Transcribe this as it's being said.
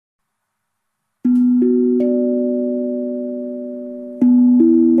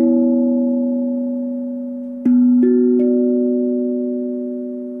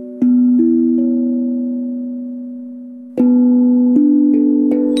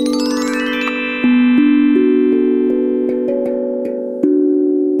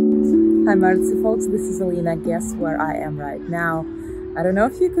Hi Marcy folks, this is Elina. Guess where I am right now? I don't know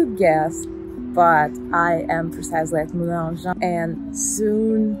if you could guess, but I am precisely at Moulin Jaune, and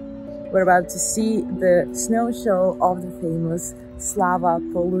soon we're about to see the snow show of the famous Slava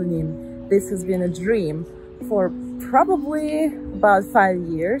Polunin. This has been a dream for probably about 5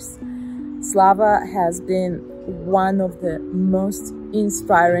 years. Slava has been one of the most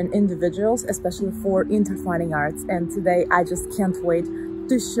inspiring individuals, especially for intertwining arts, and today I just can't wait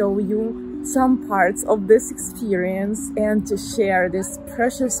to show you some parts of this experience and to share this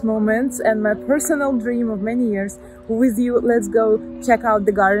precious moments and my personal dream of many years with you. Let's go check out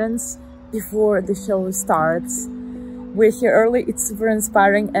the gardens before the show starts. We're here early, it's super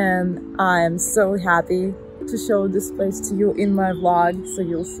inspiring, and I'm so happy to show this place to you in my vlog, so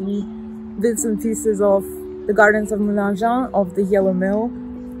you'll see bits and pieces of the gardens of Moulin Jaune, of the Yellow Mill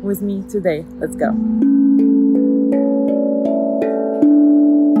with me today. Let's go.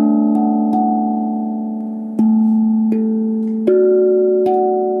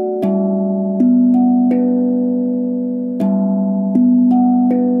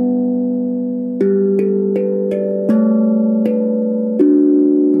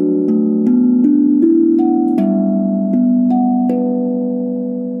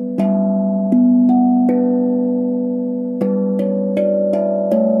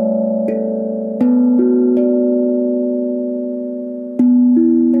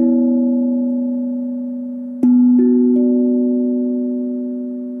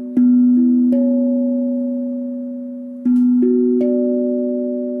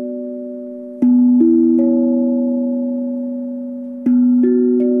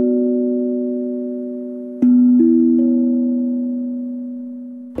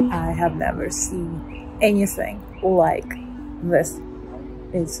 I have never seen anything like this.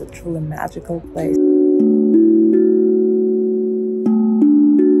 It's a truly magical place.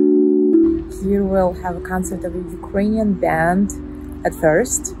 Here we'll have a concert of a Ukrainian band at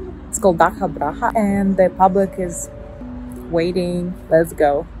first. It's called Dacha Bracha, and the public is waiting. Let's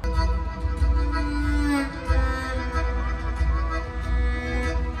go.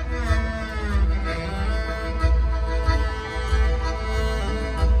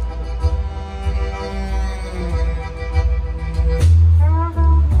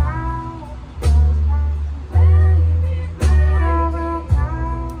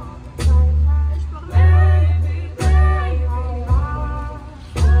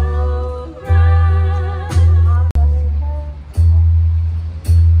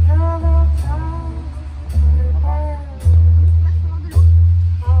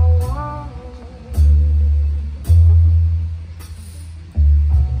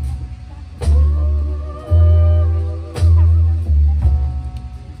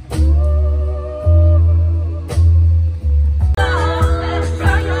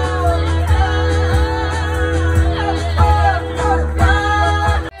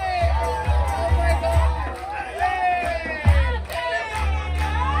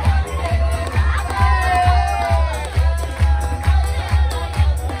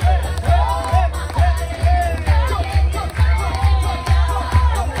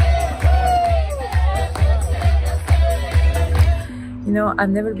 You know, I've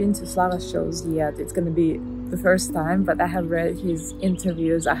never been to Slava shows yet. It's gonna be the first time, but I have read his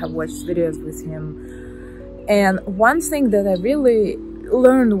interviews, I have watched videos with him. And one thing that I really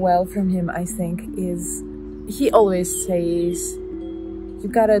learned well from him, I think, is he always says, you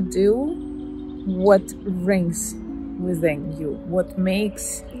gotta do what rings within you, what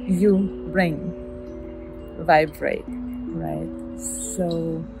makes you ring, vibrate, right?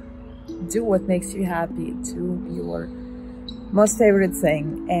 So do what makes you happy, do your most favorite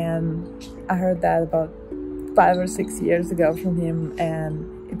thing. And I heard that about 5 or 6 years ago from him, and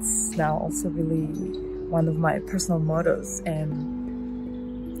it's now also really one of my personal mottos.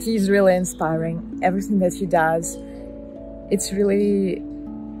 And he's really inspiring. Everything that he does, it's really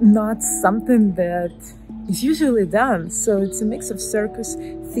not something that is usually done. So it's a mix of circus,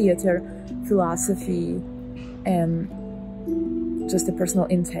 theater, philosophy, and just a personal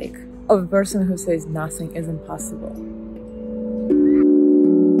intake of a person who says nothing is impossible.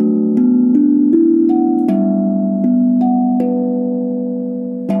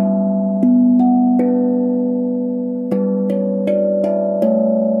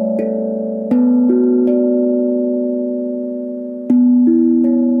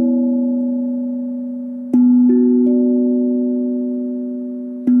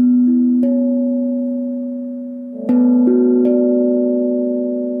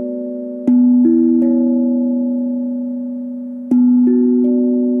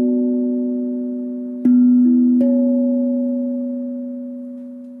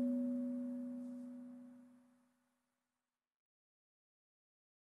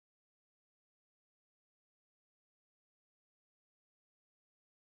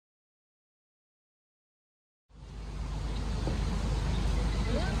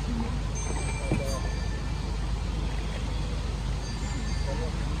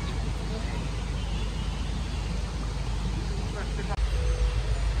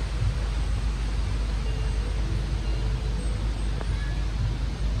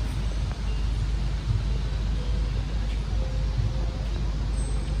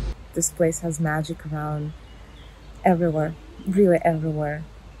 this place has magic around everywhere, really everywhere.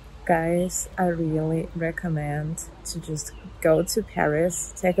 Guys, I really recommend to just go to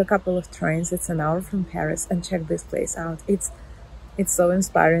Paris, take a couple of trains, it's an hour from Paris, and check this place out. It's so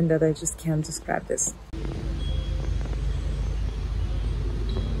inspiring that I just can't describe this.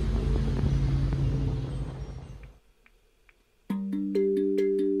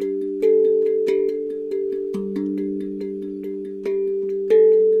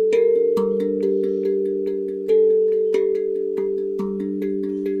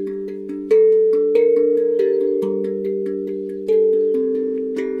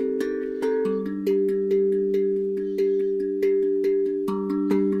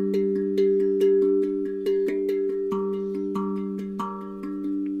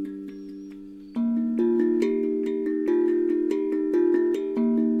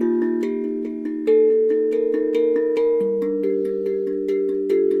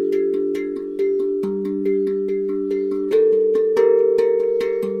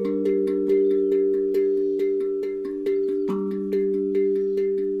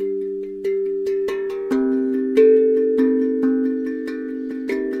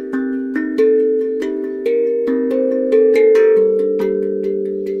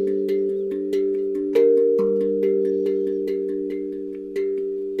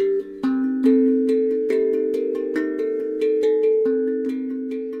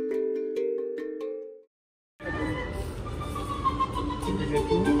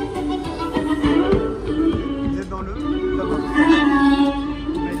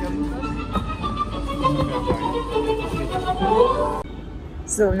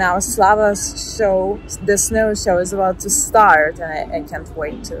 So now Slava's show, the Snowshow, is about to start, and I can't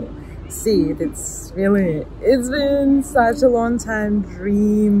wait to see it. It's been such a long time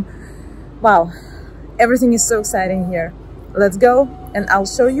dream. Wow, everything is so exciting here. Let's go and I'll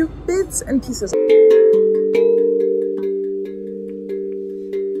show you bits and pieces.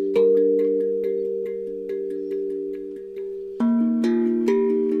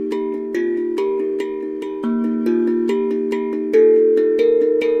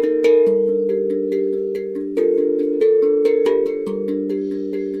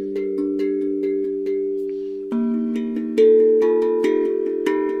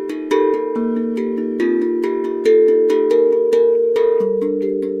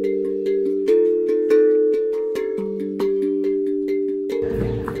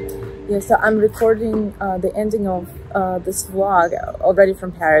 Yeah, so I'm recording the ending of this vlog already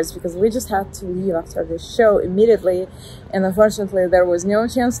from Paris because we just had to leave after the show immediately, and unfortunately there was no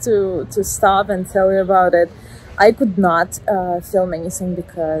chance to stop and tell you about it. I could not film anything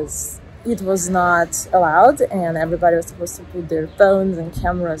because it was not allowed and everybody was supposed to put their phones and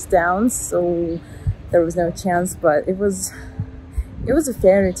cameras down, so there was no chance. But it was a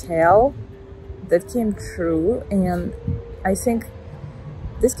fairy tale that came true, and I think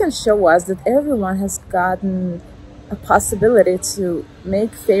this can show us that everyone has gotten a possibility to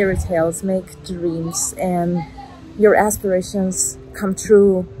make fairy tales, make dreams, and your aspirations come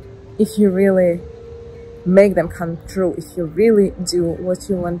true if you really make them come true, if you really do what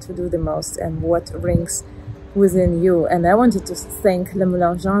you want to do the most and what rings within you. And I wanted to thank Le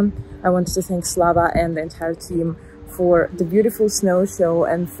Moulin Jaune, I wanted to thank Slava and the entire team for the beautiful snow show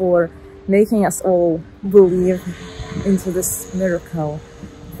and for making us all believe into this miracle.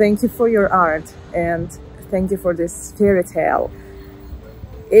 Thank you for your art and thank you for this fairy tale.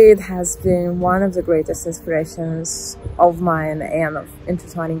 It has been one of the greatest inspirations of mine and of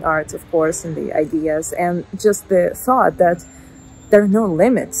intertwining arts, of course, and the ideas and just the thought that there are no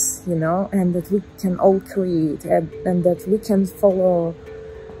limits, you know, and that we can all create and that we can follow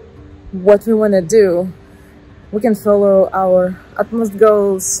what we want to do. We can follow our utmost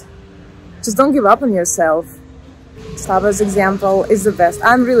goals. Just don't give up on yourself. Slava's example is the best.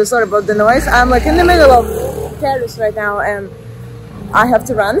 I'm really sorry about the noise. I'm like in the middle of Paris right now and I have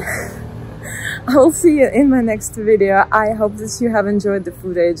to run. I will see you in my next video. I hope that you have enjoyed the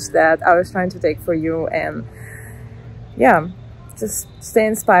footage that I was trying to take for you, and yeah, just stay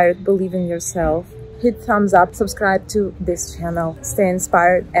inspired, believe in yourself, hit thumbs up, subscribe to this channel, stay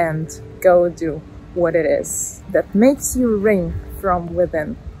inspired and go do what it is that makes you ring from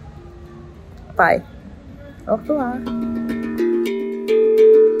within. Bye. Au revoir.